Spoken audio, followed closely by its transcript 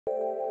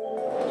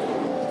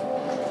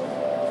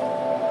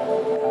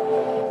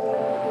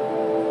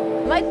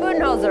Mike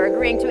Budenholzer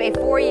agreeing to a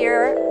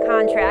 4-year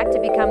contract to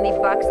become the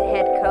Bucks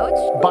head coach.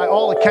 By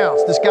all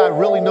accounts, this guy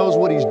really knows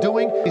what he's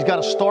doing. He's got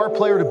a star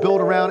player to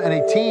build around and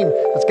a team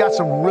that's got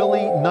some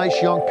really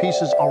nice young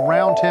pieces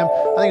around him.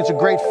 I think it's a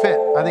great fit.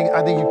 I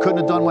think you couldn't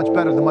have done much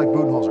better than Mike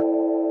Budenholzer.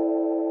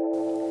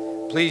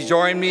 Please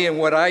join me in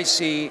what I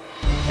see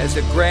as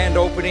the grand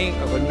opening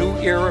of a new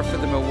era for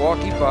the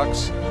Milwaukee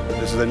Bucks.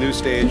 This is a new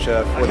stage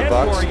for the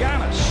Bucks. For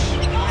Giannis.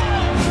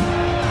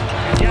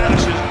 And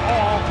Giannis is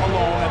all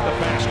alone at the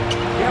basket.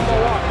 Kemba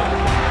Walker.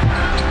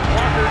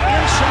 Walker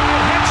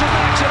inside, hits and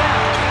knocks it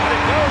out. And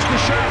it goes to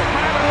Charlotte.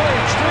 Myron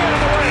Williams, 3 on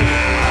the way.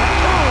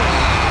 Boom!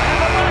 And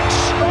the Bucks,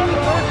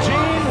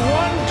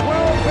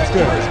 113-112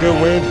 victory. It's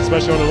good win,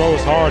 especially on the road.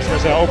 It's hard,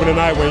 especially that opening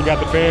night when you got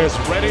the fans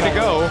ready to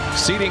go.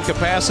 Seating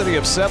capacity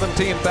of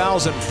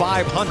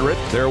 17,500.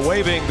 They're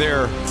waving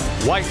their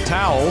white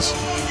towels.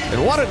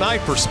 And what a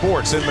night for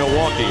sports in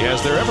Milwaukee. Has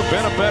there ever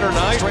been a better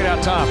night? Straight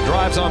out top,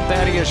 drives on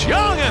Thaddeus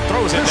Young and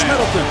throws it down.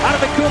 Middleton out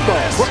of the Kumbo.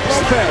 Brook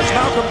Lopez,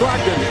 Malcolm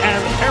Brogdon,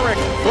 and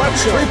Eric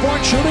Bledsoe.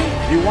 Three-point shooting.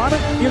 You want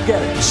it, you get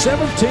it.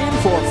 17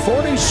 for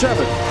 47.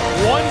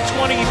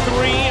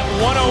 123-108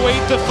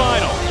 the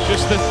final.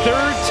 Just the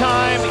third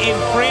time in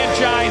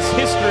franchise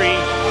history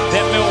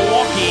that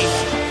Milwaukee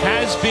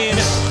has been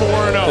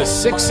 4-0. The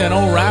 6-0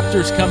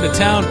 Raptors come to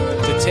town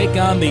to take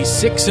on the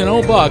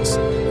 6-0 Bucks,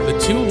 the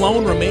two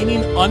lone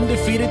remaining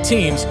undefeated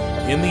teams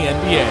in the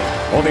NBA.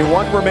 Only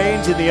one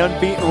remains in the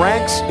unbeaten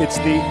ranks. It's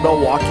the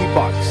Milwaukee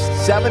Bucks.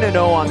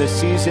 7-0 on the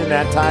season.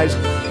 That ties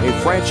a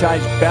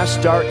franchise best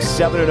start,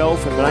 7-0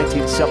 from the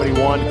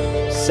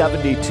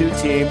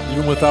 1971-72 team.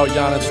 Even without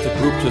Giannis, the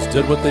group just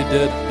did what they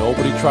did.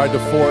 Nobody tried to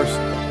force.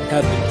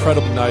 Had an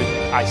incredible night.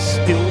 I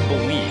still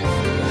believe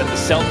that the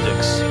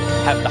Celtics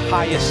have the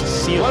highest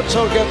ceiling.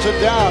 Bledsoe gets it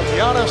down.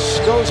 Giannis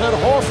goes at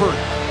Horford.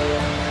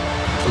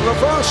 The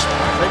reverse,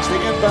 takes the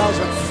inbounds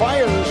and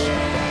fires,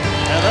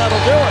 and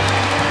that'll do it.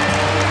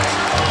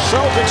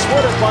 Celtics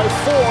win it by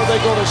 4. They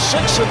go to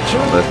 6-2.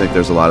 I think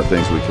there's a lot of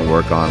things we can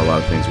work on, a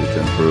lot of things we can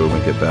improve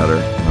and get better.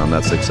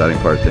 That's the exciting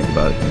part to think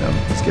about it.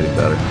 It's getting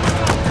better.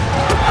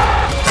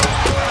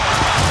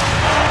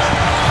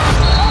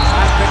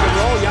 Pick and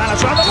roll.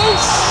 Giannis on the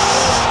loose.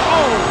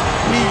 Oh,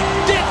 he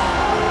did.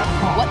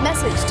 What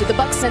message did the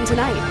Bucks send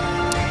tonight?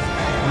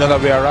 Now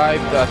that we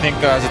arrived, I think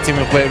as a team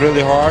we play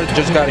really hard.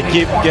 Just got to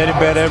keep getting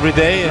better every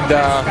day and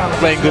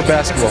playing good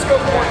basketball.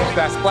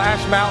 That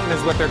Splash Mountain is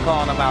what they're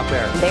calling them out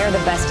there. They're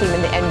the best team in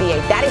the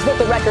NBA. That is what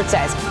the record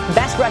says.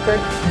 Best record,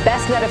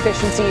 best net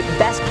efficiency,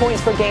 best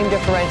points per game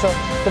differential.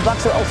 The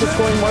Bucks are also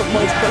scoring more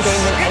points per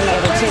game than any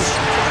other team.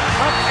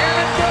 I'm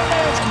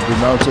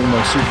denouncing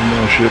my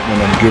supermanship and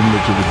I'm giving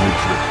it to the Big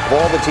Three.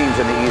 Of all the teams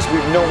in the East,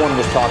 no one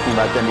was talking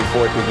about them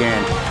before it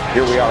began.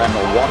 Here we are, and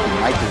Milwaukee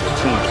might be the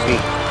team to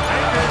beat.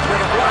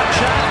 With a block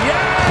shot,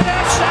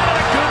 Giannis out of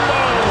the Kumbo.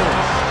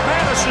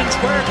 Madison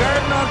Square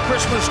Garden on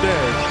Christmas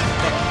Day.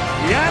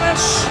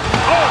 Giannis,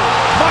 oh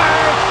my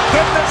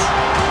goodness.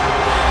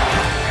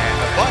 And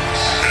the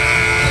Bucks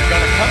are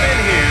going to come in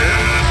here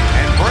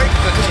and break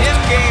the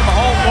 10-game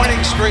home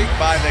winning streak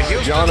by the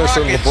Houston Giannis Rockets.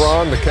 and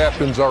LeBron, the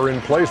captains, are in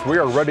place. We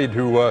are ready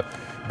to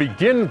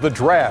begin the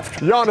draft.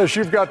 Giannis,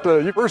 you've got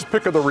the first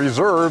pick of the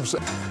reserves.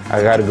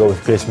 I got to go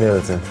with Chris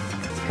Middleton.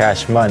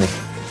 Cash money.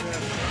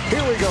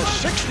 Here we go,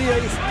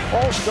 68th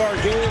All-Star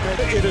game, and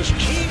it is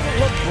Team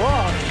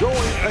LeBron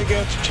going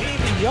against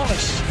Team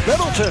Giannis.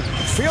 Middleton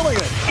feeling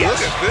it. Yes,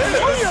 3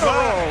 in a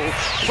row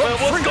from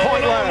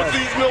three-point line. With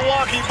these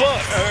Milwaukee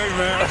Bucks? Hey,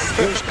 man.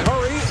 There's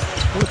Curry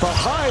with a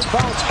high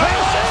bounce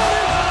pass,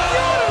 and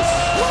Giannis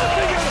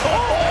slapping it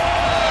home.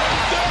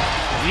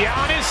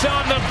 Giannis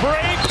on the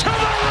break to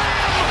the rim.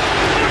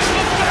 Push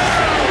the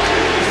foul.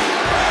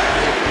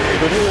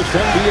 The newest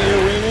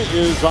NBA arena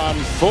is on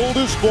full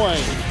display.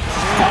 Oh,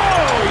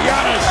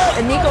 Giannis!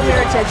 And Nico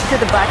Mirotic to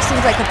the Bucks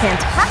seems like a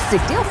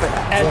fantastic deal for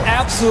them. An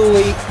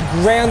absolutely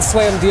grand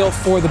slam deal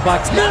for the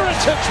Bucks.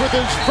 Mirotic with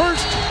his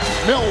first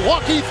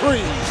Milwaukee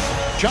 3.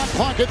 Shot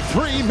clock at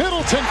 3.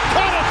 Middleton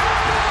got it!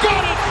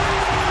 Got it!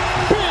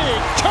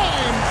 Big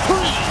time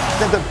 3!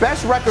 They're the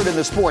best record in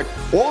the sport.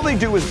 All they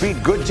do is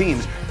beat good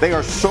teams. They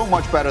are so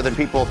much better than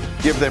people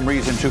give them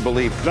reason to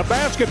believe. The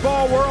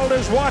basketball world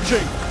is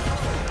watching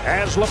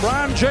as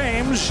LeBron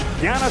James,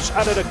 Giannis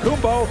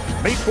Antetokounmpo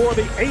meet for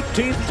the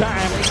 18th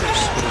time.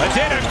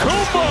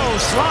 Antetokounmpo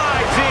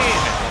slides in.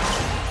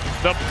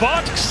 The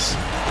Bucks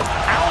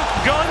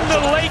outgun the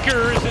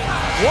Lakers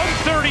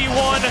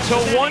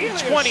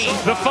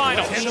 131-120 the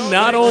final. And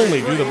not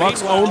only do the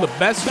Bucks own the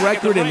best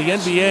record in the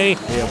NBA,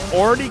 they have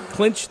already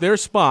clinched their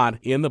spot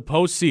in the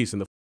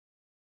postseason.